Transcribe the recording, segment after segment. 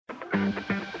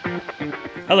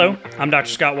Hello, I'm Dr.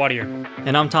 Scott Wadier.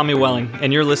 And I'm Tommy Welling,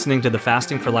 and you're listening to the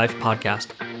Fasting for Life podcast.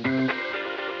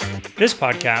 This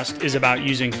podcast is about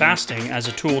using fasting as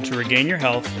a tool to regain your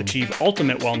health, achieve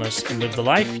ultimate wellness, and live the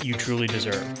life you truly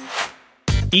deserve.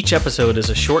 Each episode is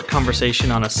a short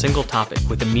conversation on a single topic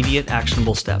with immediate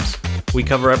actionable steps. We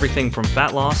cover everything from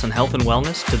fat loss and health and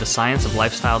wellness to the science of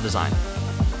lifestyle design.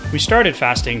 We started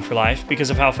Fasting for Life because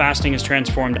of how fasting has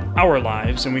transformed our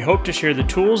lives, and we hope to share the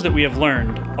tools that we have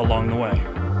learned along the way.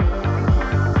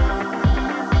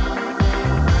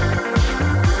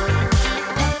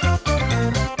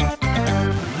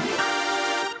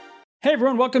 Hey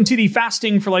everyone, welcome to the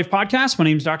Fasting for Life podcast. My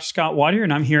name is Dr. Scott Wadier,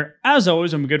 and I'm here, as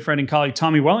always, I'm a good friend and colleague,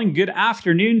 Tommy Welling. Good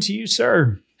afternoon to you,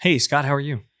 sir. Hey, Scott, how are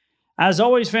you? As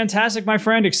always, fantastic, my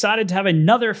friend. Excited to have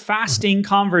another fasting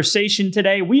conversation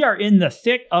today. We are in the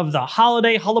thick of the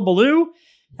holiday hullabaloo,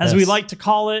 as we like to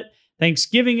call it.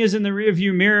 Thanksgiving is in the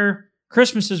rearview mirror.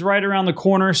 Christmas is right around the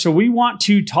corner. So we want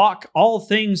to talk all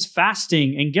things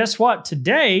fasting. And guess what?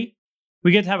 Today,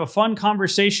 we get to have a fun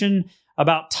conversation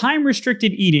about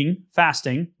time-restricted eating,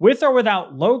 fasting, with or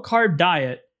without low-carb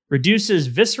diet, reduces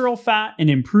visceral fat and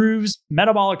improves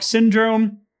metabolic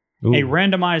syndrome, a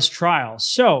randomized trial.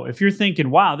 So if you're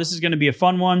thinking, wow, this is going to be a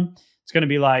fun one, it's going to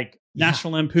be like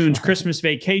National Lampoon's Christmas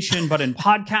Vacation, but in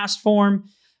podcast form,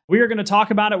 we are going to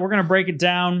talk about it. We're going to break it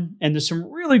down, and there's some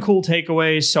really cool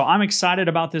takeaways. So I'm excited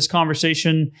about this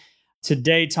conversation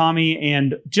today, Tommy,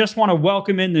 and just want to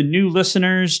welcome in the new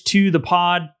listeners to the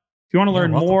pod. If you want to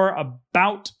learn more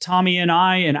about Tommy and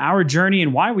I and our journey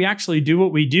and why we actually do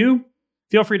what we do,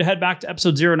 feel free to head back to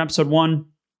episode 0 and episode 1.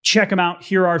 Check them out,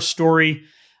 hear our story.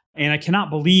 And I cannot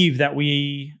believe that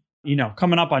we,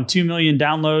 coming up on 2 million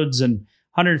downloads and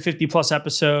 150 plus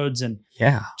episodes and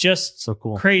just so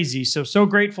cool. Crazy. So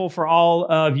grateful for all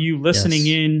of you listening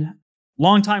in.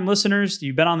 Longtime listeners,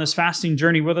 you've been on this fasting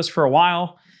journey with us for a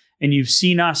while and you've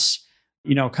seen us,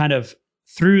 kind of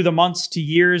through the months to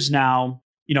years now,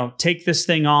 take this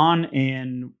thing on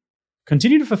and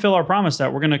continue to fulfill our promise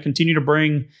that we're going to continue to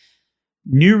bring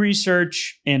new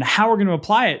research and how we're going to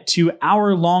apply it to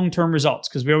our long-term results.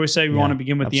 Because we always say we want to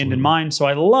begin with the end in mind. So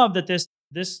I love that this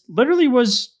literally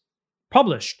was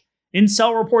published in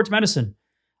Cell Reports Medicine,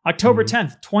 October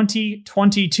 10th,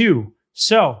 2022.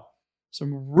 So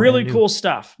some really cool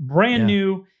stuff, brand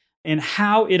new, and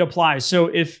how it applies. So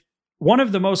if one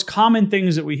of the most common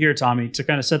things that we hear, Tommy, to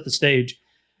kind of set the stage,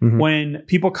 when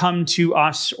people come to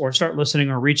us or start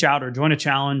listening or reach out or join a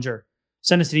challenge or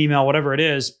send us an email, whatever it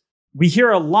is, we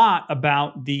hear a lot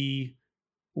about the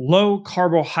low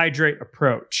carbohydrate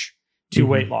approach to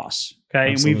weight loss.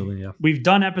 Okay. Absolutely, and we've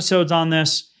done episodes on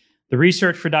this. The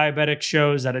research for diabetics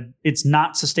shows that it's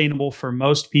not sustainable for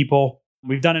most people.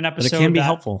 We've done an episode. But it can be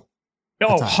helpful.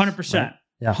 Oh, 100%. Right?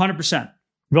 Yeah. 100%.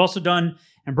 We've also done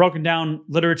and broken down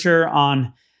literature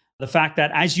on the fact that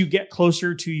as you get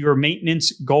closer to your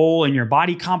maintenance goal and your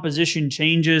body composition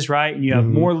changes, right? And you have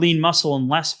more lean muscle and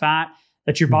less fat,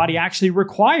 that your body actually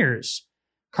requires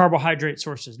carbohydrate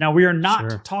sources. Now, we are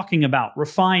not talking about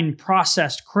refined,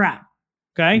 processed crap,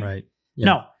 okay? Right. Yeah.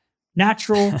 No,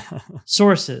 natural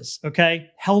sources, okay?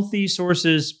 Healthy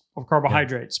sources of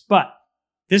carbohydrates. But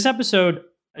this episode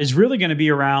is really going to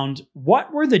be around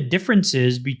what were the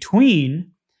differences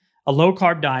between a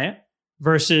low-carb diet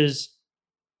versus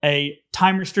a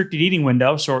time-restricted eating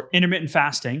window, so intermittent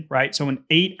fasting, right? So an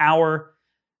 8-hour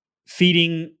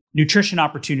feeding nutrition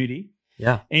opportunity.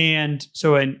 Yeah. And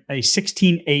so a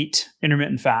 16-8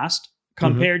 intermittent fast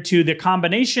compared to the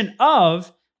combination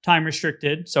of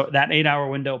time-restricted, so that 8-hour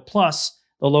window plus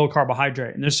the low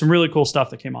carbohydrate. And there's some really cool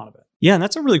stuff that came out of it. Yeah, and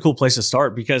that's a really cool place to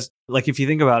start because, like, if you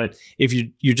think about it, if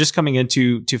you're just coming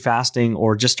into fasting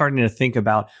or just starting to think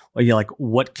about,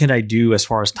 what can I do as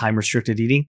far as time-restricted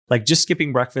eating? Like just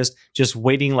skipping breakfast, just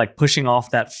waiting, like pushing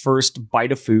off that first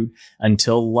bite of food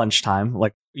until lunchtime,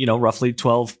 like, roughly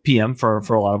 12 p.m. for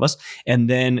a lot of us. And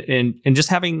then, and just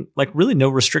having like really no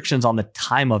restrictions on the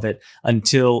time of it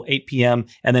until 8 p.m.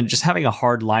 And then just having a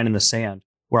hard line in the sand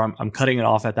where I'm cutting it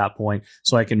off at that point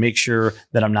so I can make sure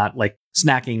that I'm not like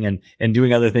snacking and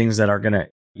doing other things that are going to,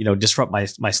 disrupt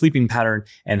my sleeping pattern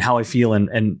and how I feel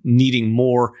and needing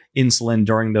more insulin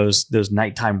during those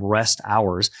nighttime rest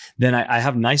hours. Then I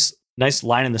have nice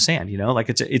line in the sand, like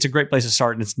it's a great place to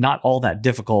start. And it's not all that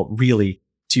difficult really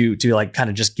to like kind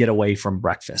of just get away from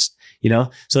breakfast, so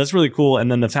that's really cool.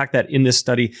 And then the fact that in this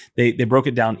study, they broke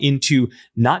it down into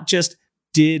not just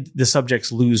did the subjects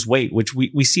lose weight, which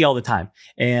we see all the time.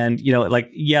 And,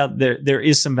 there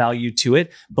is some value to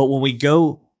it. But when we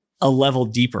go a level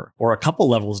deeper or a couple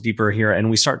levels deeper here, and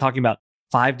we start talking about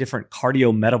 5 different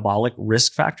cardiometabolic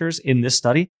risk factors in this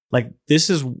study, Like this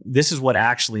is what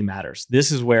actually matters.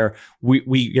 This is where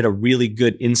we get a really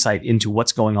good insight into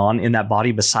what's going on in that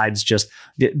body besides just,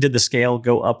 did the scale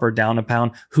go up or down a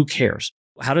pound? Who cares?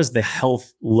 How does the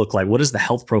health look like? What does the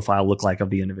health profile look like of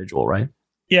the individual, right?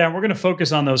 Yeah, we're going to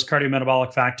focus on those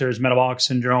cardiometabolic factors, metabolic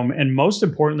syndrome, and most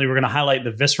importantly, we're going to highlight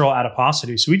the visceral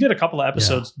adiposity. So we did a couple of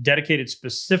episodes dedicated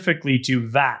specifically to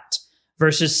VAT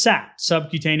versus SAT,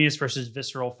 subcutaneous versus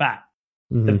visceral fat.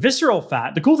 The visceral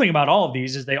fat, the cool thing about all of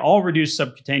these is they all reduce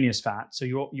subcutaneous fat. So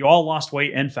you all lost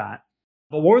weight and fat.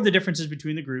 But what were the differences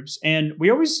between the groups? And we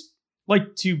always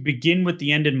like to begin with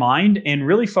the end in mind and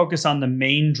really focus on the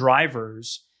main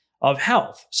drivers of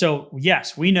health. So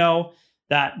yes, we know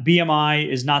that BMI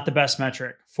is not the best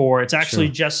metric for, it's actually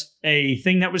just a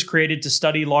thing that was created to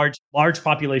study large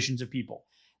populations of people.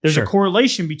 There's a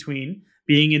correlation between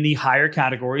being in the higher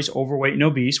categories, overweight and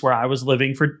obese, where I was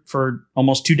living for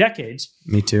almost 2 decades.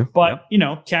 Me too. But,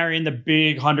 carrying the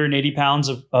big 180 pounds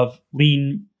of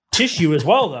lean tissue as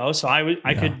well, though. So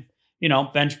I could,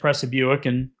 bench press a Buick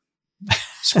and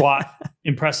squat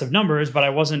impressive numbers, but I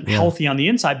wasn't healthy on the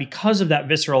inside because of that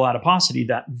visceral adiposity,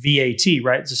 that VAT,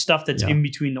 right? It's the stuff that's in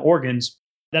between the organs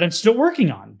that I'm still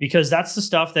working on, because that's the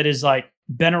stuff that is like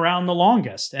been around the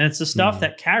longest. And it's the stuff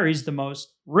that carries the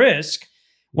most risk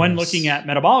when looking at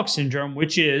metabolic syndrome,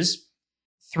 which is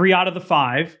 3 out of the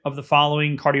 5 of the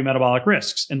following cardiometabolic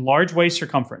risks: in large waist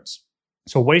circumference.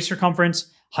 So waist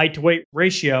circumference, height to weight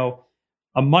ratio,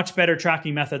 a much better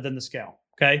tracking method than the scale.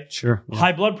 Okay. Sure. Yeah.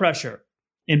 High blood pressure,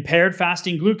 impaired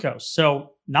fasting glucose.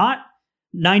 So not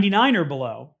 99 or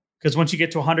below, because once you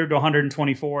get to 100 to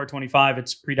 124, 25,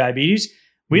 it's prediabetes.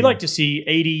 We like to see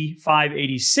 85,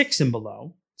 86 and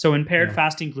below. So impaired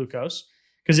fasting glucose,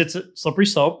 because it's a slippery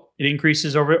slope. It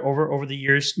increases over the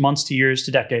years, months to years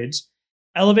to decades.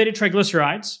 Elevated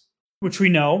triglycerides, which we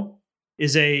know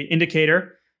is a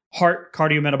indicator, heart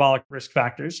cardiometabolic risk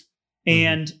factors,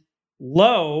 and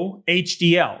low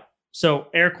HDL. So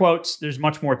air quotes, there's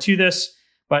much more to this,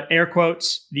 but air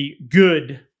quotes, the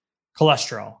good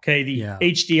cholesterol, okay? The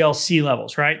HDL-C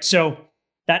levels, right? So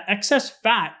that excess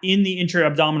fat in the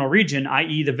intra-abdominal region,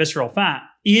 i.e. the visceral fat,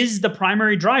 is the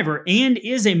primary driver and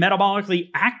is a metabolically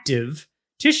active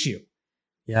tissue.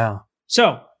 Yeah.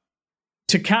 So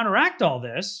to counteract all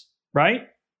this, right,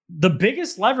 the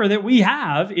biggest lever that we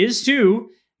have is to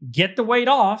get the weight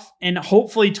off and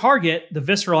hopefully target the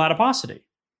visceral adiposity.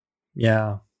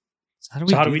 Yeah. So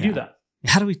how do we do that?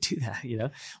 How do we do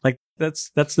that? Like that's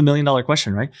the $1 million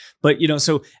question, right? But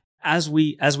so as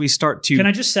we start to, can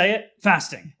I just say it?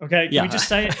 Fasting. Okay. Can we just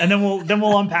say it? And then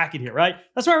we'll unpack it here, right?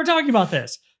 That's why we're talking about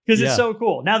this, because it's so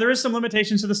cool. Now there is some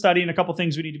limitations to the study and a couple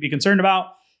things we need to be concerned about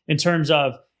in terms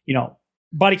of,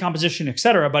 body composition, et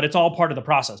cetera, but it's all part of the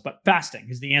process. But fasting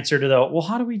is the answer to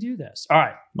how do we do this? All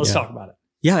right, let's talk about it.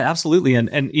 Yeah, absolutely. And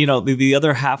the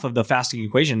other half of the fasting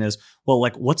equation is,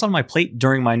 what's on my plate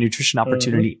during my nutrition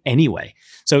opportunity anyway?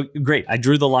 So great. I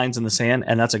drew the lines in the sand,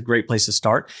 and that's a great place to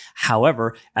start.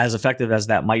 However, as effective as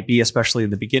that might be, especially in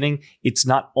the beginning, it's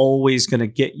not always going to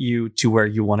get you to where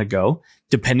you want to go,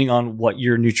 depending on what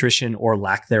your nutrition or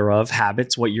lack thereof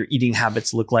habits, what your eating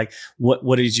habits look like,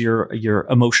 what is your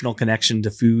emotional connection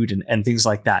to food and things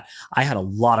like that. I had a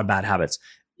lot of bad habits.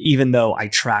 Even though I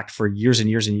tracked for years and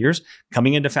years and years,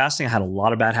 coming into fasting, I had a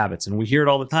lot of bad habits. And we hear it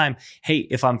all the time. Hey,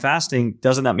 if I'm fasting,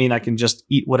 doesn't that mean I can just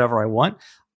eat whatever I want?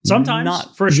 Sometimes,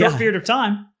 for a short period of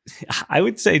time. I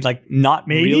would say not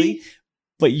really,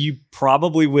 but you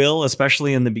probably will,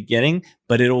 especially in the beginning.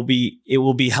 But it will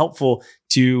be helpful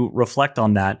to reflect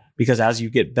on that, because as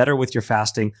you get better with your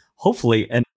fasting, hopefully,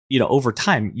 and over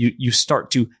time, you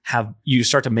start to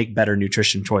make better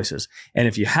nutrition choices. And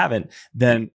if you haven't,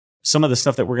 then some of the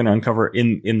stuff that we're going to uncover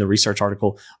in the research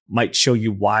article might show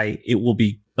you why it will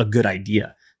be a good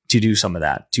idea to do some of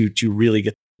that to really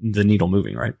get the needle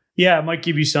moving, right? Yeah, it might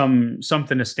give you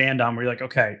something to stand on where you're like,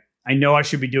 okay, I know I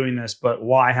should be doing this, but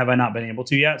why have I not been able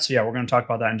to yet? So we're going to talk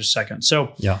about that in just a second. So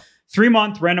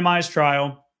 3-month randomized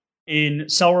trial in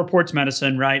Cell Reports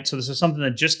Medicine, right? So this is something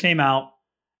that just came out.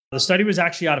 The study was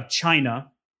actually out of China.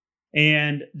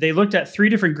 And they looked at 3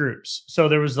 different groups. So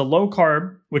there was the low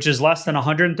carb, which is less than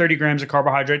 130 grams of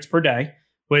carbohydrates per day,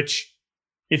 which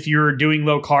if you're doing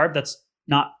low carb, that's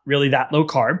not really that low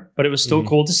carb, but it was still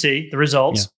cool to see the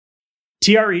results.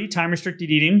 TRE, time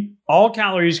restricted eating, all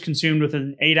calories consumed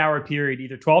within an 8-hour period,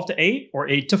 either 12 to 8 or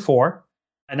 8 to 4.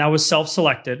 And that was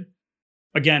self-selected.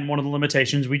 Again, one of the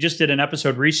limitations. We just did an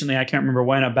episode recently, I can't remember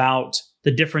when, about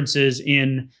the differences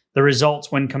in the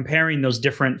results when comparing those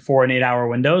different 4 and 8 hour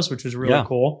windows, which was really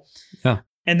cool. Yeah.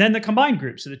 And then the combined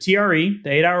group. So the TRE, the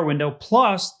 8 hour window,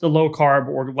 plus the low carb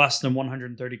or less than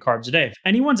 130 carbs a day. If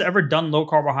anyone's ever done low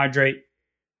carbohydrate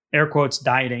air quotes,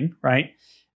 dieting, right?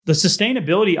 The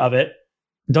sustainability of it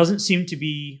doesn't seem to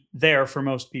be there for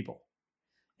most people.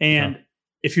 And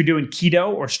if you're doing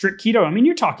keto or strict keto, I mean,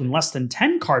 you're talking less than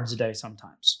 10 carbs a day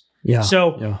sometimes. Yeah.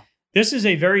 So this is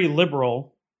a very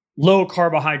liberal, low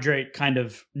carbohydrate kind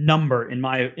of number in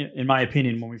my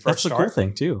opinion when we first That's start. That's the cool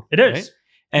thing too. It is.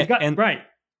 Right?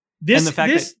 And the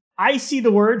fact that I see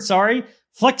the word,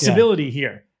 flexibility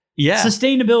here. Yeah.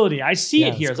 Sustainability. I see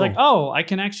it here. It's cool. like, oh, I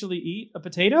can actually eat a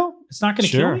potato? It's not going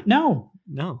to kill me? No,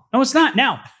 it's not.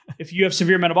 Now, if you have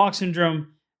severe metabolic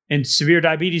syndrome and severe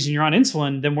diabetes and you're on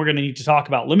insulin, then we're going to need to talk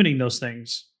about limiting those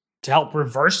things to help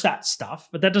reverse that stuff.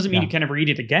 But that doesn't mean you can never eat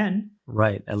it again.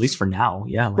 Right. At least for now.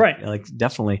 Yeah. Right. Like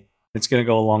definitely it's going to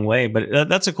go a long way. But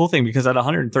that's a cool thing because at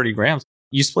 130 grams,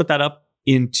 you split that up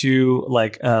into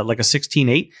like a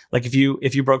 16-8. Like if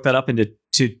you broke that up into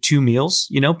 2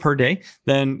 meals, per day,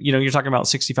 then, you're talking about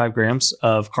 65 grams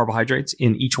of carbohydrates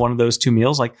in each one of those 2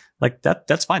 meals. Like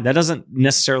that's fine. That doesn't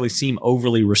necessarily seem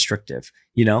overly restrictive,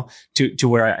 to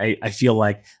where I feel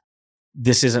like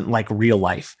this isn't like real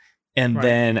life. And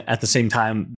then at the same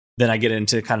time, then I get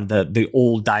into kind of the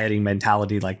old dieting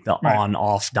mentality, like the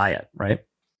on-off diet, right?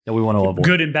 That we want to avoid.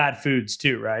 Good and bad foods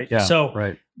too, right? Yeah,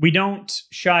 so we don't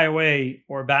shy away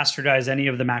or bastardize any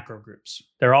of the macro groups.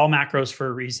 They're all macros for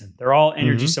a reason. They're all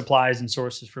energy supplies and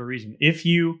sources for a reason. If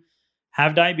you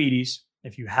have diabetes,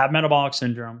 if you have metabolic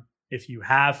syndrome, if you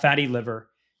have fatty liver,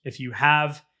 if you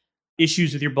have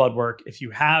issues with your blood work, if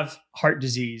you have heart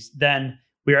disease, then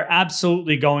we are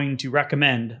absolutely going to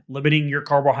recommend limiting your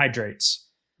carbohydrates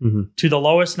to the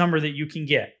lowest number that you can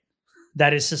get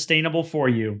that is sustainable for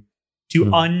you to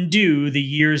undo the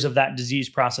years of that disease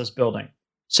process building.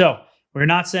 So we're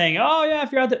not saying, oh yeah,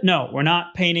 if you're out there. No, we're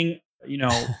not painting,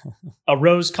 a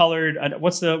rose colored,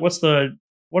 what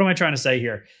am I trying to say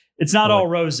here? It's not all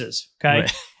roses. Okay.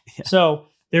 Right. Yeah. So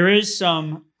there is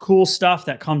some cool stuff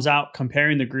that comes out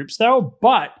comparing the groups though.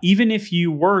 But even if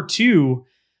you were to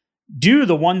do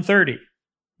the 130,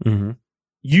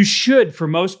 you should, for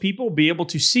most people, be able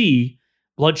to see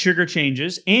blood sugar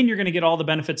changes, and you're going to get all the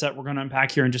benefits that we're going to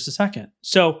unpack here in just a second.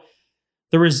 So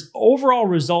the overall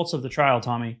results of the trial,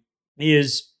 Tommy,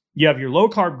 is you have your low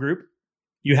carb group,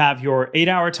 you have your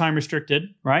 8-hour time restricted,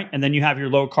 right? And then you have your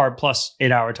low carb plus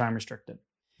 8-hour time restricted.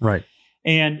 Right.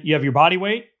 And you have your body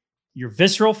weight, your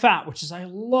visceral fat, which is, I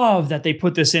love that they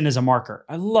put this in as a marker.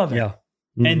 I love it. Yeah.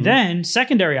 And then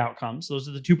secondary outcomes, those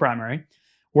are the 2 primary,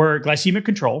 were glycemic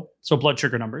control, so blood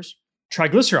sugar numbers,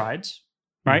 triglycerides,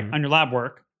 right, on your lab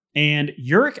work, and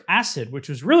uric acid, which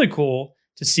was really cool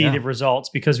to see the results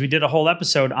because we did a whole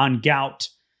episode on gout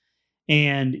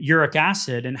and uric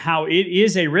acid and how it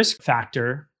is a risk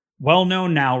factor,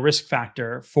 well-known now risk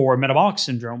factor for metabolic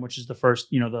syndrome, which is the first,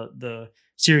 the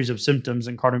series of symptoms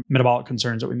and cardiometabolic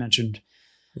concerns that we mentioned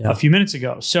a few minutes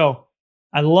ago. So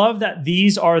I love that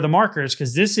these are the markers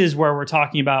because this is where we're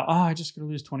talking about, I just got to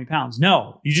lose 20 pounds.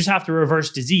 No, you just have to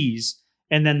reverse disease.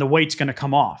 And then the weight's going to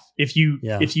come off. If you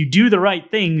do the right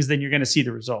things, then you're going to see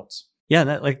the results. Yeah,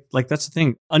 that like that's the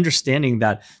thing. Understanding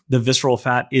that the visceral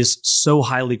fat is so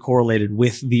highly correlated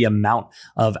with the amount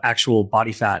of actual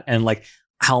body fat and like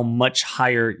how much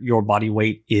higher your body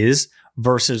weight is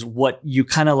versus what you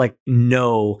kind of like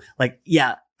know. Like,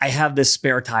 yeah, I have this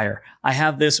spare tire. I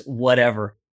have this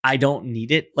whatever. I don't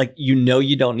need it. Like, you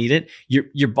don't need it.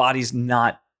 Your body's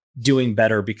not doing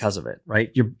better because of it,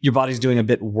 right? Your body's doing a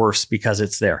bit worse because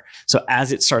it's there. So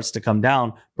as it starts to come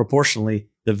down, proportionally,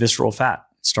 the visceral fat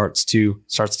starts to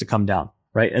come down,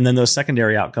 right? And then those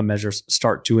secondary outcome measures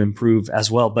start to improve as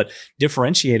well. But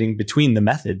differentiating between the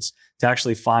methods to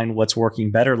actually find what's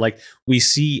working better, like we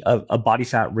see a body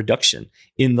fat reduction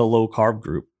in the low carb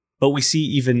group, but we see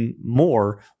even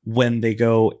more when they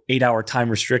go 8-hour time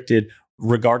restricted,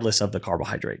 regardless of the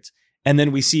carbohydrates. And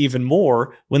then we see even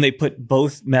more when they put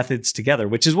both methods together,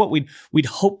 which is what we'd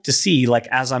hope to see. Like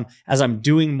as I'm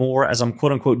doing more, as I'm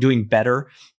quote unquote doing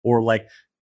better, or like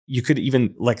you could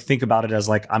even like think about it as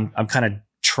like I'm kind of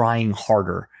trying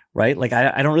harder, right? Like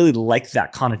I don't really like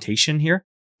that connotation here.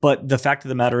 But the fact of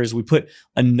the matter is we put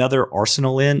another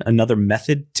arsenal in, another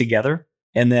method together,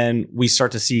 and then we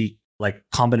start to see like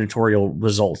combinatorial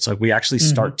results. Like we actually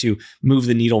start to move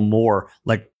the needle more,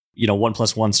 like 1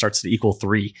 + 1 starts to equal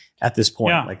 3 at this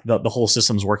point. Yeah. Like the whole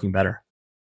system's working better.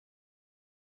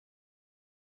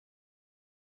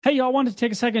 Hey, y'all, I wanted to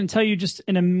take a second and tell you just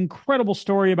an incredible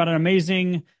story about an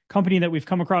amazing company that we've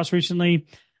come across recently.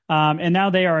 And now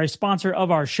they are a sponsor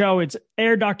of our show. It's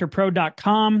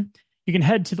airdoctorpro.com. You can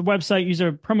head to the website, use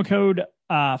a promo code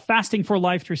fasting for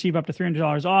life to receive up to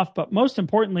 $300 off. But most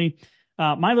importantly,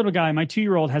 my little guy, my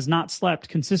 2-year-old, has not slept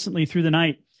consistently through the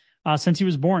night since he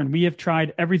was born. We have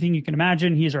tried everything you can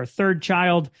imagine. He is our third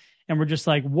child. And we're just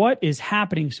like, what is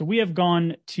happening? So we have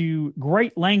gone to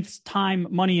great lengths, time,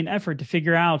 money, and effort to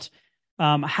figure out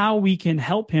how we can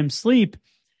help him sleep.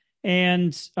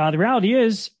 And the reality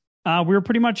is we were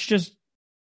pretty much just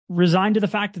resigned to the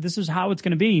fact that this is how it's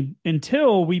going to be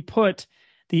until we put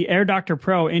the Air Doctor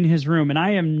Pro in his room. And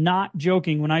I am not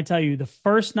joking when I tell you the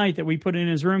first night that we put it in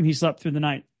his room, he slept through the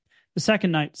night. The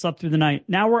second night, slept through the night.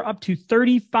 Now we're up to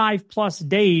 35 plus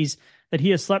days that he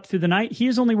has slept through the night. He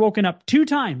has only woken up 2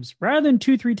 times rather than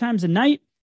 2-3 times a night,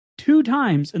 2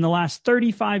 times in the last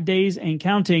 35 days and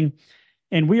counting.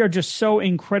 And we are just so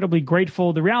incredibly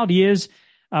grateful. The reality is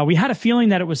we had a feeling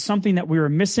that it was something that we were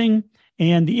missing.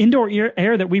 And the indoor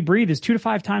air that we breathe is 2 to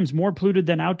 5 times more polluted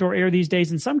than outdoor air these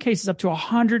days. In some cases, up to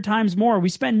 100 times more. We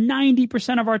spend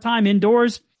 90% of our time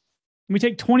indoors, and we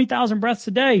take 20,000 breaths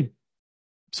a day.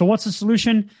 So what's the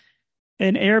solution?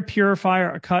 An air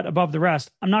purifier, a cut above the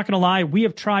rest. I'm not going to lie. We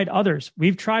have tried others.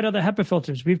 We've tried other HEPA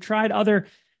filters. We've tried other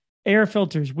air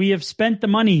filters. We have spent the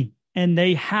money, and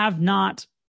they have not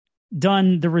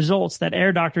done the results that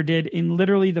Air Doctor did in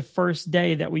literally the first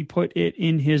day that we put it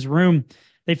in his room.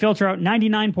 They filter out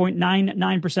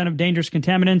 99.99% of dangerous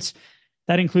contaminants.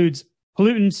 That includes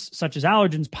pollutants such as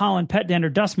allergens, pollen, pet dander,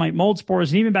 dust mite, mold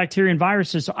spores, and even bacteria and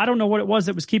viruses. So I don't know what it was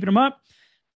that was keeping them up,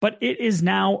 but it is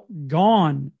now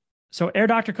gone. So Air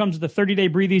Doctor comes with a 30-day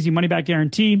breathe easy money back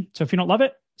guarantee. So if you don't love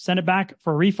it, send it back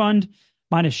for a refund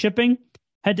minus shipping.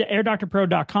 Head to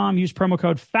airdoctorpro.com. Use promo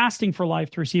code FASTINGFORLIFE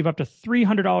to receive up to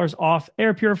 $300 off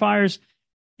air purifiers.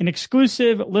 An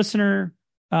exclusive listener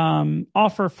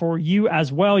offer for you as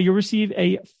well. You'll receive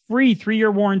a free 3-year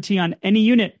warranty on any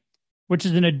unit, which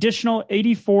is an additional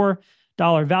 $84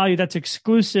 value. That's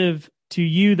exclusive to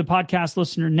you, the podcast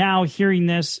listener, now hearing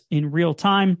this in real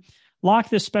time. Lock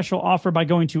this special offer by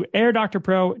going to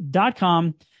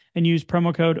airdoctorpro.com and use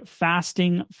promo code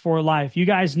FASTINGFORLIFE. You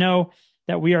guys know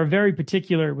that we are very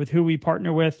particular with who we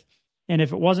partner with. And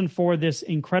if it wasn't for this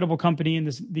incredible company and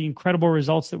the incredible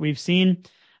results that we've seen,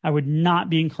 I would not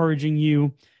be encouraging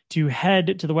you to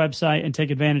head to the website and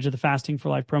take advantage of the Fasting for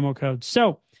Life promo code.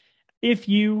 So if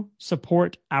you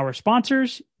support our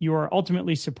sponsors, you are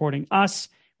ultimately supporting us.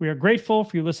 We are grateful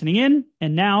for you listening in.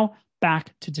 And now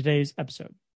back to today's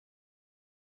episode.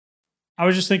 I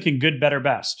was just thinking good, better,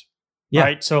 best. Yeah.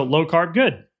 Right? So low carb,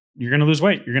 good. You're going to lose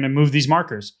weight. You're going to move these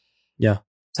markers. Yeah.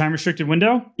 Time restricted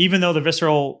window, even though the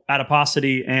visceral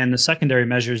adiposity and the secondary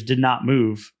measures did not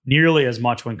move nearly as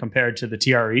much when compared to the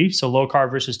TRE. So low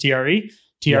carb versus TRE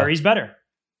is better.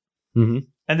 Mm-hmm.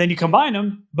 And then you combine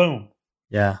them, boom.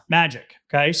 Yeah. Magic.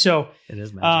 Okay. So it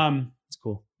is magic. It's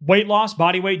cool. Weight loss,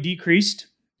 body weight decreased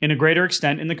in a greater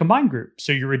extent in the combined group.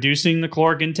 So you're reducing the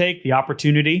caloric intake, the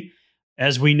opportunity,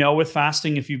 as we know with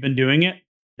fasting, if you've been doing it,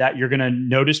 that you're going to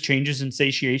notice changes in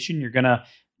satiation.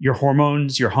 Your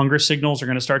hormones, your hunger signals are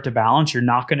going to start to balance. You're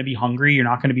not going to be hungry. You're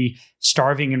not going to be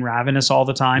starving and ravenous all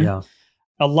the time. Yeah.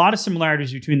 A lot of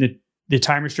similarities between the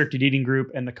time restricted eating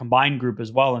group and the combined group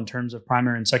as well in terms of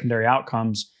primary and secondary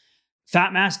outcomes.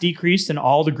 Fat mass decreased in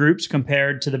all the groups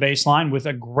compared to the baseline, with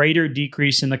a greater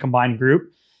decrease in the combined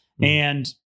group. Mm.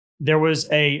 And there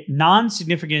was a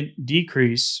non-significant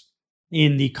decrease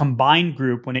in the combined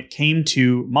group when it came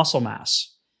to muscle mass.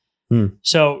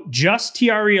 So just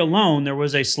TRE alone, there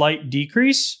was a slight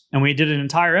decrease, and we did an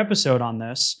entire episode on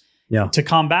this. Yeah. To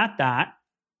combat that,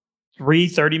 3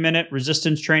 30-minute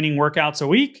resistance training workouts a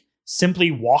week. Simply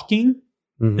walking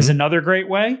is another great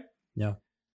way. Yeah.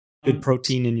 Good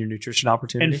protein in your nutrition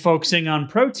opportunity. And focusing on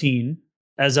protein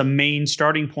as a main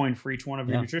starting point for each one of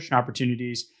your nutrition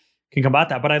opportunities can combat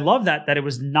that. But I love that it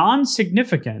was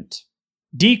non-significant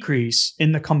decrease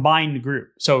in the combined group.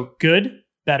 So good,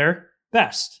 better,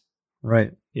 best.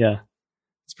 Right. Yeah.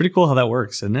 It's pretty cool how that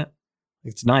works, isn't it?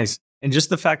 It's nice. And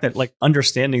just the fact that, like,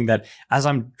 understanding that as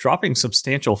I'm dropping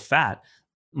substantial fat,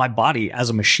 my body as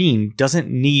a machine doesn't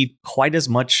need quite as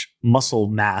much muscle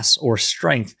mass or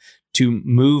strength to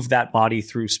move that body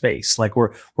through space. Like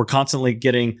we're constantly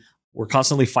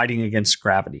fighting against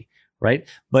gravity, right?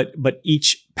 But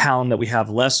each pound that we have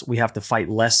less, we have to fight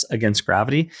less against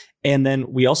gravity. And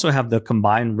then we also have the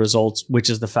combined results, which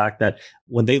is the fact that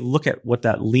when they look at what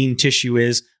that lean tissue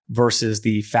is versus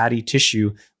the fatty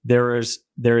tissue, there is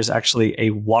actually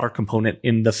a water component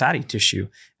in the fatty tissue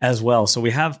as well. So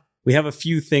we have a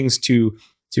few things to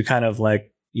kind of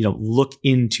like, look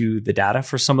into the data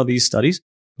for some of these studies.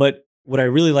 But what I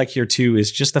really like here too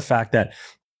is just the fact that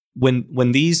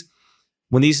when these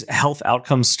health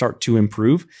outcomes start to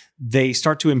improve, they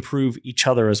start to improve each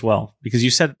other as well. Because you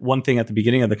said one thing at the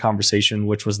beginning of the conversation,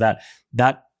 which was that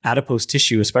adipose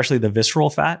tissue, especially the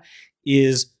visceral fat,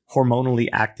 is hormonally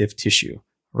active tissue,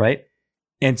 right?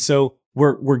 And so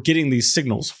we're getting these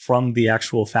signals from the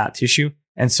actual fat tissue.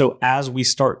 And so as we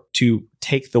start to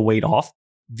take the weight off,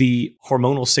 the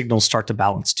hormonal signals start to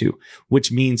balance too,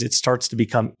 which means it starts to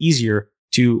become easier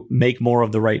to make more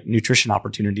of the right nutrition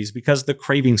opportunities because the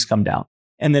cravings come down.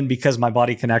 And then because my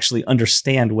body can actually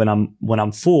understand when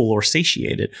I'm full or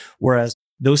satiated, whereas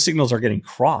those signals are getting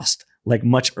crossed like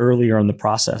much earlier in the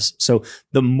process. So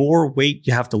the more weight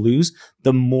you have to lose,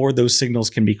 the more those signals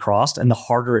can be crossed and the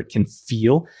harder it can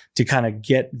feel to kind of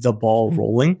get the ball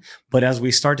rolling. But as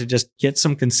we start to just get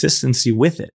some consistency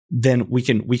with it, then we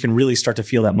can really start to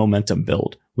feel that momentum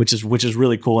build, which is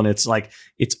really cool. And it's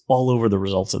all over the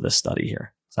results of this study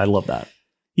here. So I love that.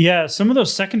 Yeah, some of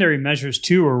those secondary measures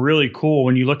too are really cool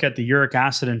when you look at the uric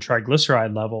acid and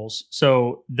triglyceride levels.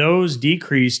 So those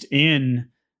decreased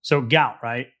so gout,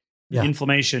 right? Yeah.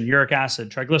 Inflammation, uric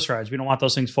acid, triglycerides. We don't want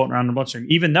those things floating around in the bloodstream.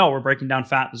 Even though we're breaking down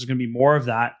fat, there's going to be more of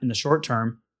that in the short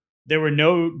term. There were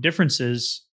no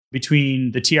differences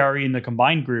between the TRE and the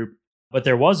combined group, but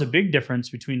there was a big difference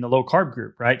between the low carb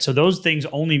group, right? So those things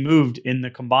only moved in the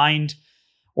combined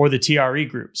or the TRE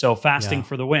group. So fasting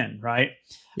for the win, right?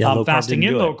 Yeah, fasting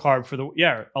in low carb for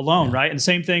alone, right? And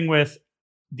same thing with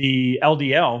the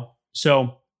LDL.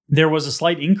 So there was a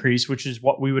slight increase, which is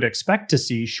what we would expect to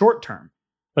see short term.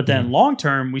 But then long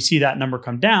term, we see that number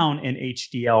come down and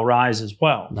HDL rise as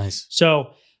well. Nice.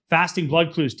 So fasting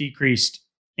blood glucose decreased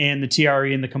in the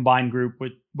TRE and the combined group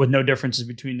with no differences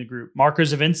between the group.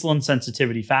 Markers of insulin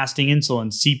sensitivity, fasting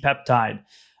insulin, C-peptide,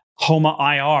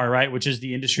 HOMA-IR, right, which is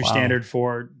the industry standard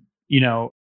for,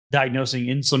 diagnosing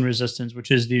insulin resistance,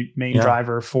 which is the main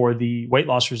driver for the weight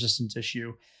loss resistance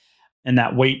issue. And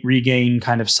that weight regain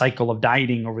kind of cycle of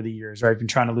dieting over the years, right? If you're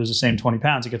trying to lose the same 20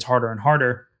 pounds, it gets harder and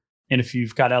harder. And if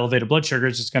you've got elevated blood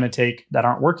sugars, it's going to take that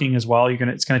aren't working as well.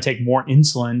 It's going to take more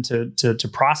insulin to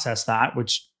process that,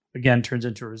 which again turns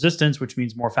into resistance, which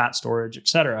means more fat storage, et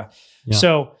cetera. Yeah.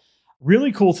 So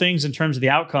really cool things in terms of the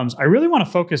outcomes. I really want to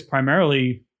focus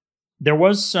primarily. There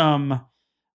was some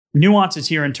nuances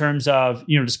here in terms of,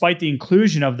 despite the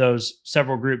inclusion of those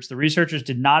several groups, the researchers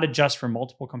did not adjust for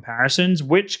multiple comparisons,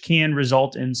 which can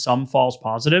result in some false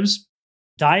positives.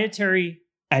 Dietary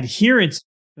adherence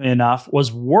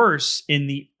was worse in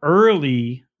the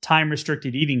early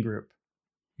time-restricted eating group.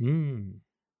 And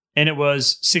it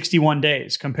was 61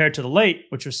 days compared to the late,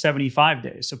 which was 75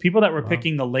 days. So people that were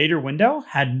picking the later window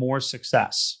had more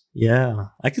success. Yeah,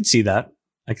 I could see that.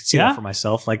 I could see that for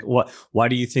myself. Like, why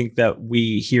do you think that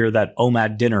we hear that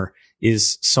OMAD dinner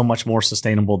is so much more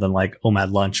sustainable than like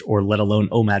OMAD lunch or let alone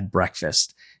OMAD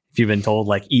breakfast? If you've been told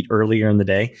like eat earlier in the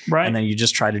day, right, and then you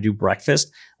just try to do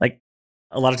breakfast, like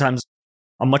a lot of times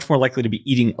I'm much more likely to be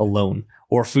eating alone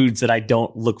or foods that I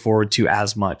don't look forward to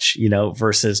as much,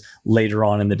 versus later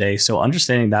on in the day. So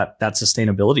understanding that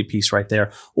sustainability piece right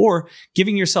there, or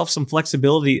giving yourself some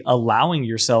flexibility, allowing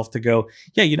yourself to go,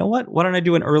 yeah, you know what? Why don't I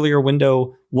do an earlier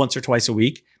window once or twice a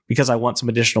week because I want some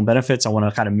additional benefits. I want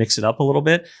to kind of mix it up a little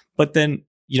bit. But then,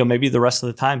 maybe the rest of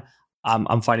the time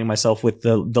I'm finding myself with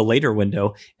the later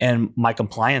window and my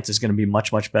compliance is going to be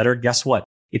much, much better. Guess what?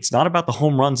 It's not about the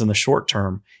home runs in the short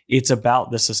term. It's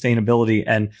about the sustainability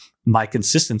and my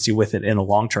consistency with it in the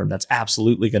long term. That's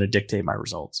absolutely going to dictate my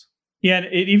results. Yeah, and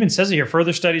it even says it here,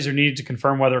 further studies are needed to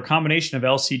confirm whether a combination of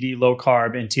LCD, low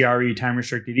carb, and TRE,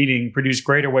 time-restricted eating, produce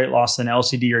greater weight loss than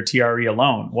LCD or TRE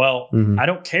alone. Well, I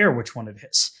don't care which one it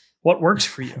is. What works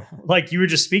for you? Like you were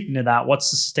just speaking to that, what's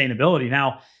the sustainability?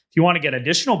 Now, if you want to get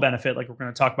additional benefit, like we're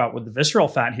going to talk about with the visceral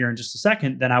fat here in just a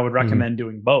second, then I would recommend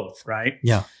doing both, right?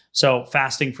 Yeah. So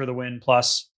fasting for the win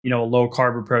plus, a low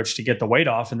carb approach to get the weight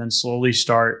off and then slowly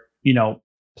start,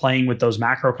 playing with those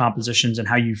macro compositions and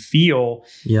how you feel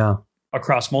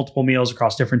across multiple meals,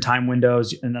 across different time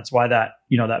windows. And that's why that,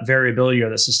 that variability or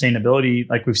the sustainability,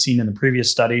 like we've seen in the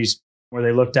previous studies where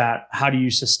they looked at how do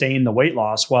you sustain the weight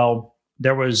loss? Well,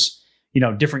 there was,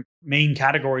 different main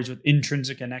categories with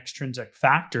intrinsic and extrinsic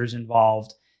factors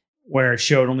involved, where it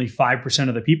showed only 5%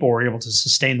 of the people were able to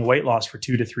sustain the weight loss for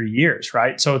 2 to 3 years,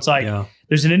 right? So it's like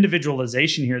there's an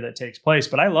individualization here that takes place.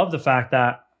 But I love the fact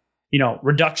that,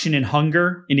 reduction in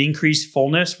hunger and increased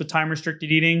fullness with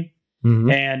time-restricted eating.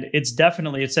 And it's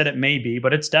definitely, it said it may be,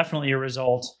 but it's definitely a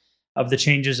result of the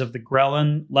changes of the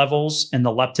ghrelin levels and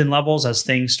the leptin levels as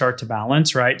things start to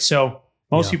balance, right? So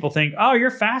most people think, oh,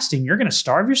 you're fasting, you're going to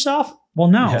starve yourself? Well,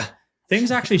 no.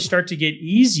 Things actually start to get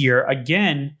easier,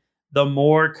 again, the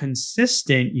more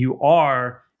consistent you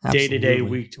are day to day,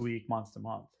 week to week, month to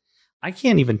month. I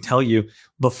can't even tell you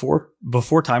before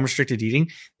time restricted eating,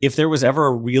 if there was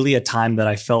ever really a time that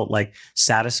I felt like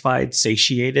satisfied,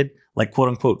 satiated, like quote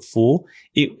unquote full,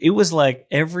 it was like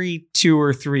every 2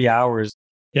 or 3 hours.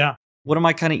 Yeah. What am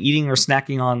I kind of eating or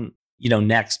snacking on,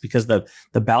 next? Because the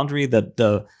boundary,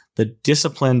 the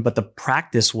discipline, but the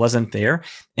practice wasn't there.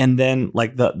 And then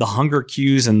like the hunger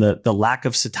cues and the lack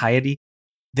of satiety,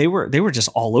 they were just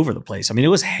all over the place. I mean, it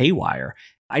was haywire.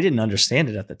 I didn't understand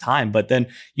it at the time, but then,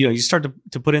 you start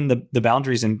to put in the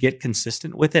boundaries and get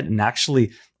consistent with it and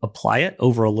actually apply it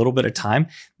over a little bit of time.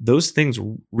 Those things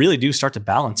really do start to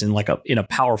balance in in a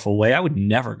powerful way. I would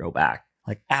never go back.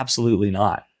 Like, absolutely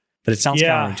not. But it sounds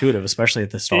counterintuitive, especially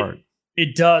at the start.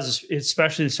 It does,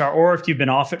 especially at the start. Or if you've been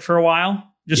off it for a while,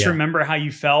 just remember how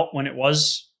you felt when it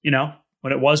was,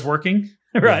 when it was working,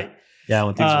 right? Yeah,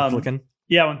 when things were clicking.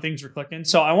 Yeah, when things were clicking.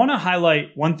 So I want to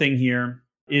highlight one thing here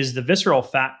is the visceral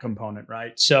fat component,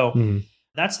 right? So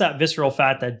that's that visceral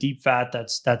fat, that deep fat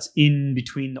that's in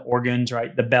between the organs,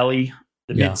 right? The belly,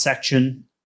 the midsection.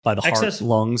 By the heart,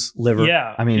 lungs, liver.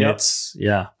 Yeah. I mean, it's,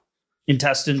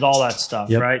 intestines, all that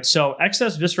stuff, right? So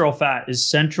excess visceral fat is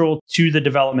central to the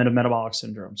development of metabolic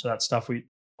syndrome. So that stuff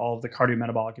all of the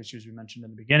cardiometabolic issues we mentioned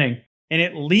in the beginning. And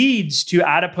it leads to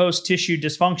adipose tissue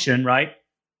dysfunction, right?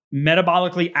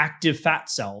 Metabolically active fat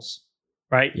cells,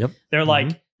 right? Yep. They're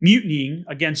like mutinying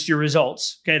against your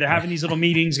results. Okay. They're having these little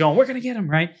meetings going, we're going to get them,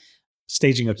 right?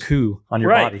 Staging a coup on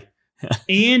your body.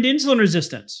 And insulin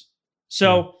resistance.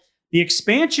 So the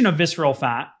expansion of visceral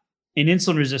fat and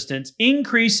insulin resistance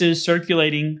increases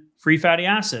circulating free fatty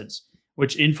acids,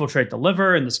 which infiltrate the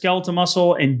liver and the skeletal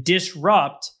muscle and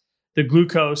disrupt the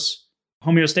glucose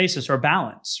homeostasis or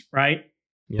balance, right?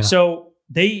 Yeah. So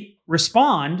they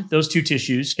respond, those two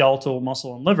tissues, skeletal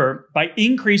muscle and liver, by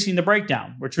increasing the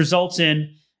breakdown, which results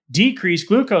in decreased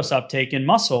glucose uptake in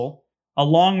muscle,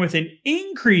 along with an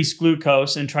increased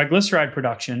glucose and triglyceride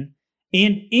production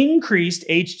and increased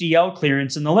HDL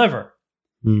clearance in the liver.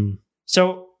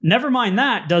 So never mind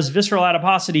that, does visceral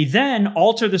adiposity then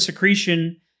alter the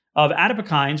secretion of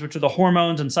adipokines, which are the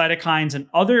hormones and cytokines and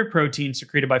other proteins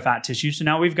secreted by fat tissue. So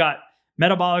now we've got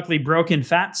metabolically broken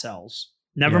fat cells.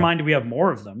 Never mind, do we have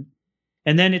more of them?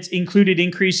 And then it's included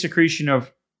increased secretion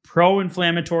of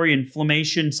pro-inflammatory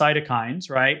inflammation cytokines,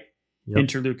 right?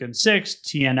 Interleukin 6,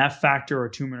 TNF factor or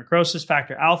tumor necrosis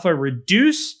factor alpha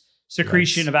reduce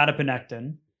secretion of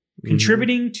adiponectin,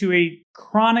 contributing to a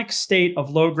chronic state of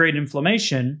low-grade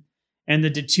inflammation and the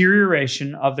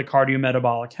deterioration of the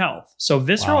cardiometabolic health. So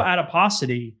visceral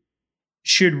adiposity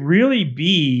should really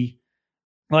be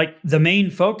like the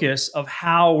main focus of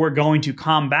how we're going to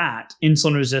combat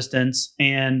insulin resistance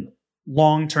and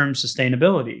long-term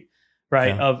sustainability,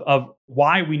 right? Of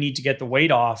why we need to get the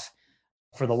weight off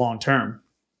for the long term.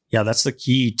 Yeah, that's the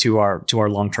key to our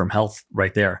long-term health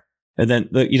right there. And then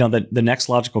the next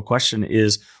logical question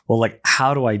is, well, like,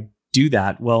 how do I do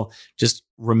that? Well, just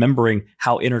remembering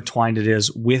how intertwined it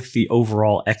is with the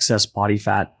overall excess body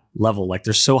fat level. Like,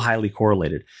 they're so highly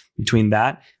correlated between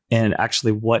that and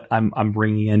actually what I'm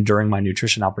bringing in during my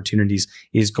nutrition opportunities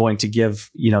is going to give,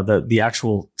 the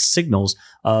actual signals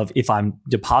of if I'm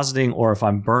depositing or if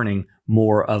I'm burning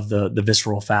more of the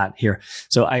visceral fat here.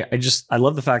 So I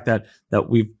love the fact that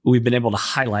we've been able to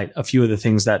highlight a few of the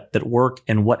things that work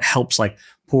and what helps like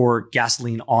pour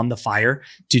gasoline on the fire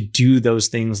to do those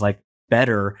things like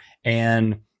better,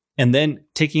 and then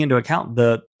taking into account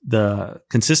the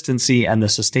consistency and the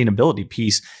sustainability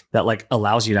piece that like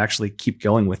allows you to actually keep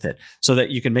going with it so that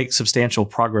you can make substantial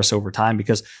progress over time.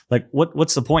 Because like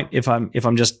what's the point if I'm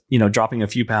just, dropping a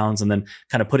few pounds and then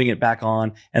kind of putting it back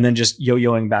on and then just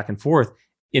yo-yoing back and forth?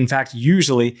 In fact,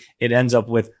 usually it ends up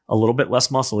with a little bit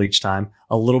less muscle each time,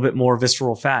 a little bit more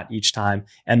visceral fat each time,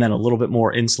 and then a little bit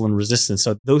more insulin resistance.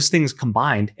 So those things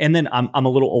combined, and then I'm a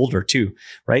little older too,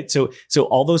 right? So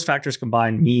all those factors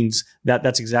combined means that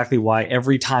that's exactly why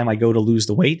every time I go to lose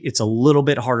the weight, it's a little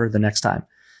bit harder the next time.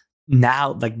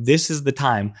 Now, like, this is the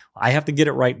time I have to get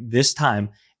it right this time.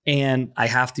 And I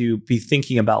have to be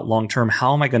thinking about long-term,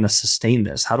 how am I going to sustain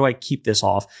this? How do I keep this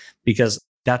off? Because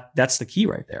that's the key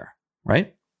right there,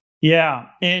 right? Yeah.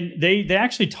 And they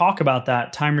actually talk about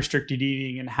that time restricted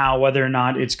eating and how whether or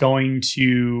not it's going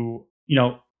to,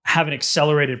 have an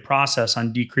accelerated process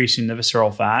on decreasing the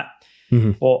visceral fat.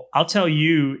 Well, I'll tell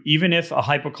you, even if a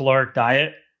hypocaloric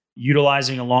diet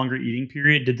utilizing a longer eating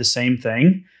period did the same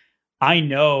thing, I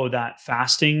know that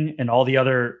fasting and all the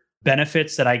other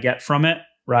benefits that I get from it,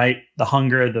 right? The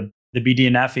hunger, the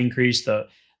BDNF increase, the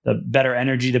better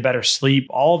energy, the better sleep,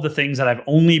 all of the things that I've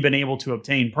only been able to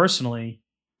obtain personally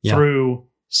through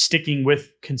sticking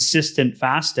with consistent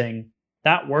fasting,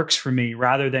 that works for me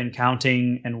rather than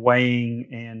counting and weighing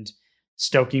and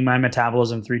stoking my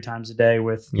metabolism 3 times a day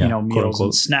with, meals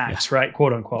and snacks, right?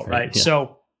 Quote unquote, right? Yeah.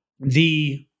 So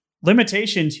the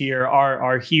limitations here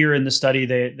are here in the study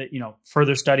that,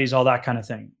 further studies, all that kind of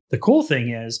thing. The cool thing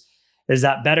is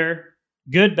that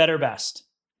good, better, best.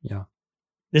 Yeah.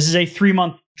 This is a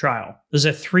 3-month trial. This is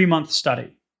a 3-month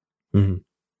study. Mm-hmm.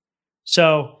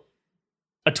 So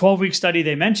a 12-week study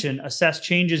they mentioned assessed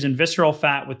changes in visceral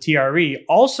fat with TRE,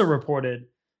 also reported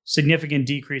significant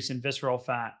decrease in visceral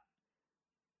fat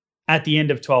at the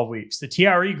end of 12 weeks. The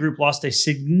TRE group lost a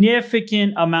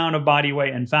significant amount of body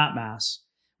weight and fat mass,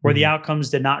 where the outcomes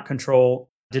did not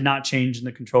change in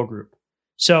the control group.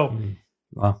 So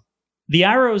wow. The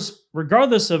arrows,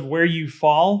 regardless of where you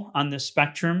fall on the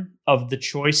spectrum of the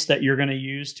choice that you're going to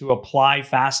use to apply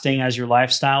fasting as your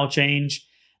lifestyle change,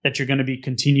 that you're going to be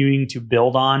continuing to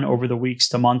build on over the weeks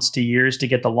to months to years to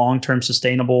get the long-term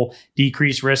sustainable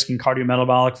decreased risk in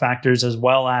cardiometabolic factors, as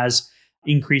well as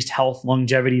increased health,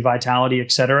 longevity, vitality,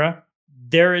 etc.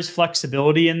 There is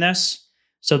flexibility in this.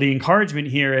 So the encouragement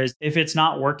here is, if it's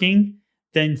not working,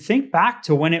 then think back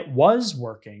to when it was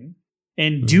working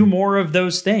and do more of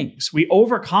those things. We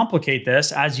overcomplicate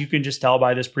this, as you can just tell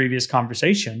by this previous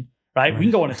conversation, right? We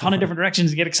can go in a ton of different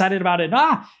directions and get excited about it.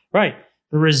 Right.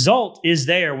 The result is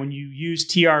there when you use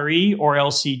TRE or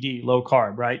LCD, low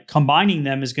carb, right? Combining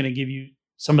them is going to give you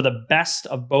some of the best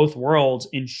of both worlds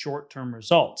in short-term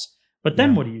results. But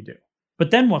then what do you do?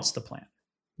 But then what's the plan?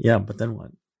 Yeah, but then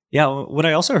what? Yeah, what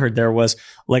I also heard there was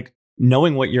like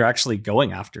knowing what you're actually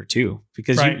going after too,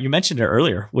 because you mentioned it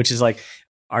earlier, which is like,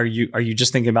 are you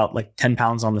just thinking about like 10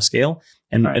 pounds on the scale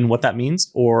and what that means?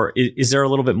 Or is there a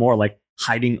little bit more like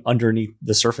hiding underneath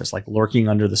the surface, like lurking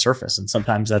under the surface? And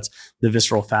sometimes that's the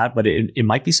visceral fat, but it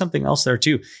might be something else there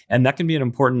too. And that can be an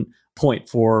important point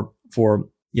for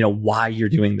why you're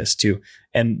doing this too.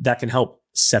 And that can help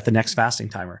set the next fasting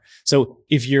timer. So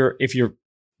if you're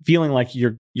feeling like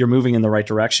you're moving in the right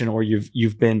direction, or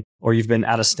you've been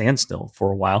at a standstill for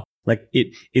a while, like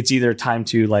it's either time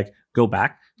to like go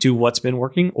back to what's been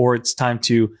working, or it's time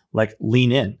to like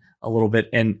lean in a little bit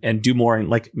and do more, and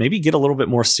like maybe get a little bit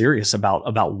more serious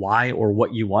about why or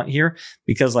what you want here.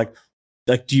 Because like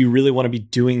do you really want to be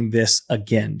doing this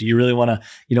again? Do you really want to,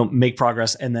 make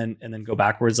progress and then go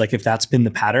backwards? Like if that's been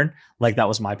the pattern, like that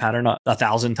was my pattern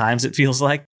 1,000 times, it feels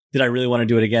like, did I really want to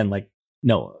do it again? Like,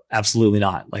 no, absolutely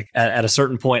not. Like at a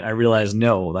certain point, I realized,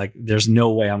 no, like there's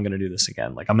no way I'm going to do this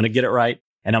again. Like I'm going to get it right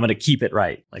and I'm going to keep it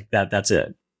right. Like that's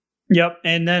it. Yep.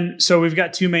 And then, so we've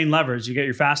got 2 main levers. You got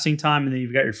your fasting time, and then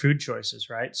you've got your food choices,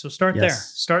 right? So start there.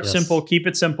 Start simple, keep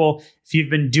it simple. If you've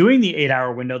been doing the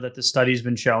 8-hour window that the study's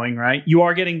been showing, right, you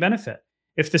are getting benefit.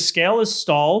 If the scale is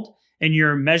stalled and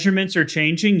your measurements are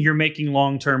changing, you're making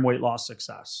long-term weight loss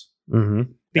success. Mm-hmm.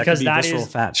 Because that is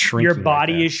fat shrinking, your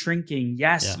body is shrinking.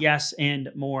 Yes, and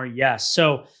more. Yes.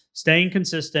 So staying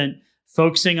consistent,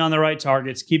 focusing on the right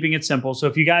targets, keeping it simple. So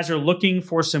if you guys are looking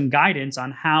for some guidance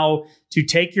on how to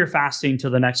take your fasting to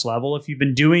the next level, if you've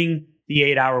been doing the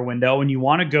 8-hour window and you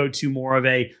want to go to more of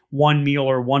a 1 meal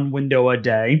or 1 window a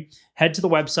day, head to the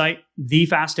website,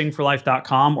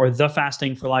 thefastingforlife.com or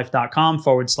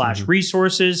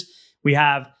thefastingforlife.com/resources. We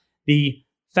have the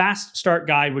Fast Start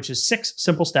Guide, which is 6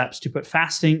 simple steps to put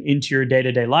fasting into your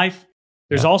day-to-day life.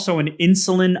 There's also an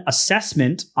insulin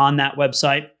assessment on that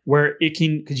website where it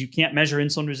can, because you can't measure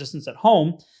insulin resistance at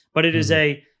home, but it is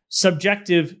a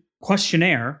subjective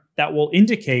questionnaire that will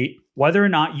indicate whether or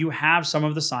not you have some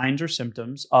of the signs or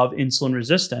symptoms of insulin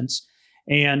resistance.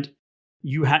 And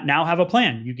you now have a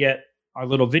plan. You get our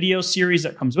little video series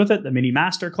that comes with it, the mini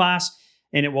masterclass,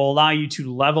 and it will allow you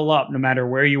to level up no matter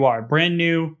where you are. Brand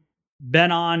new,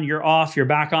 been on, you're off, you're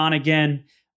back on again,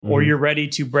 or you're ready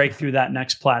to break through that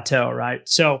next plateau, right?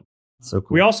 So cool.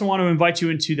 We also want to invite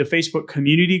you into the Facebook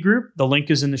community group. The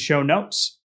link is in the show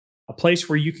notes, a place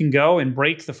where you can go and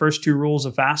break the first 2 rules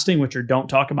of fasting, which are don't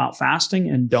talk about fasting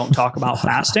and don't talk about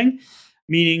fasting,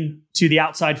 meaning to the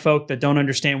outside folk that don't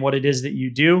understand what it is that you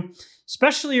do,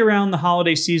 especially around the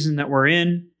holiday season that we're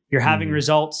in. You're having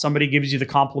results. Somebody gives you the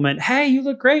compliment. Hey, you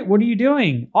look great. What are you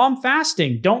doing? Oh, I'm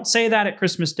fasting. Don't say that at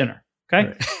Christmas dinner. Okay.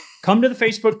 Right. Come to the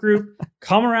Facebook group,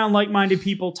 come around like-minded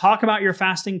people, talk about your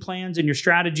fasting plans and your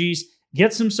strategies,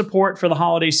 get some support for the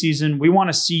holiday season. We want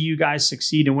to see you guys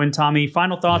succeed and win. Tommy,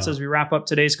 final thoughts as we wrap up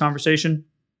today's conversation?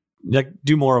 Like,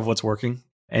 do more of what's working.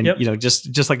 And,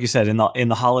 just like you said, in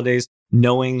the holidays,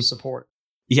 knowing support.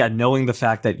 Yeah, knowing the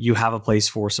fact that you have a place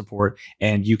for support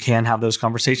and you can have those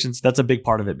conversations, that's a big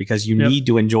part of it, because you need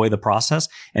to enjoy the process,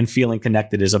 and feeling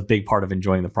connected is a big part of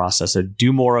enjoying the process. So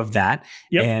do more of that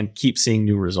and keep seeing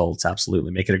new results.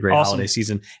 Absolutely. Make it a great holiday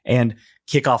season, and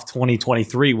kick off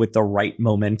 2023 with the right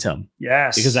momentum.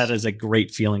 Yes. Because that is a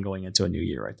great feeling going into a new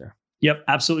year right there. Yep,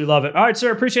 absolutely love it. All right,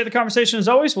 sir, appreciate the conversation as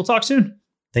always. We'll talk soon.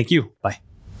 Thank you. Bye.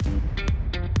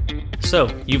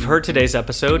 So, you've heard today's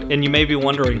episode, and you may be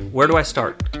wondering, where do I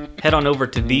start? Head on over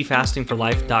to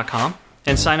thefastingforlife.com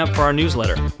and sign up for our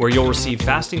newsletter, where you'll receive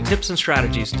fasting tips and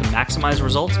strategies to maximize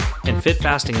results and fit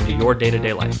fasting into your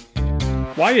day-to-day life.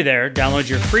 While you're there, download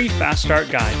your free Fast Start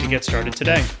guide to get started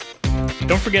today.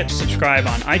 Don't forget to subscribe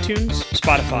on iTunes,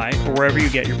 Spotify, or wherever you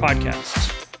get your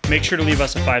podcasts. Make sure to leave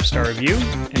us a 5-star review,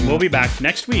 and we'll be back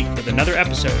next week with another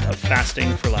episode of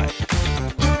Fasting for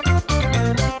Life.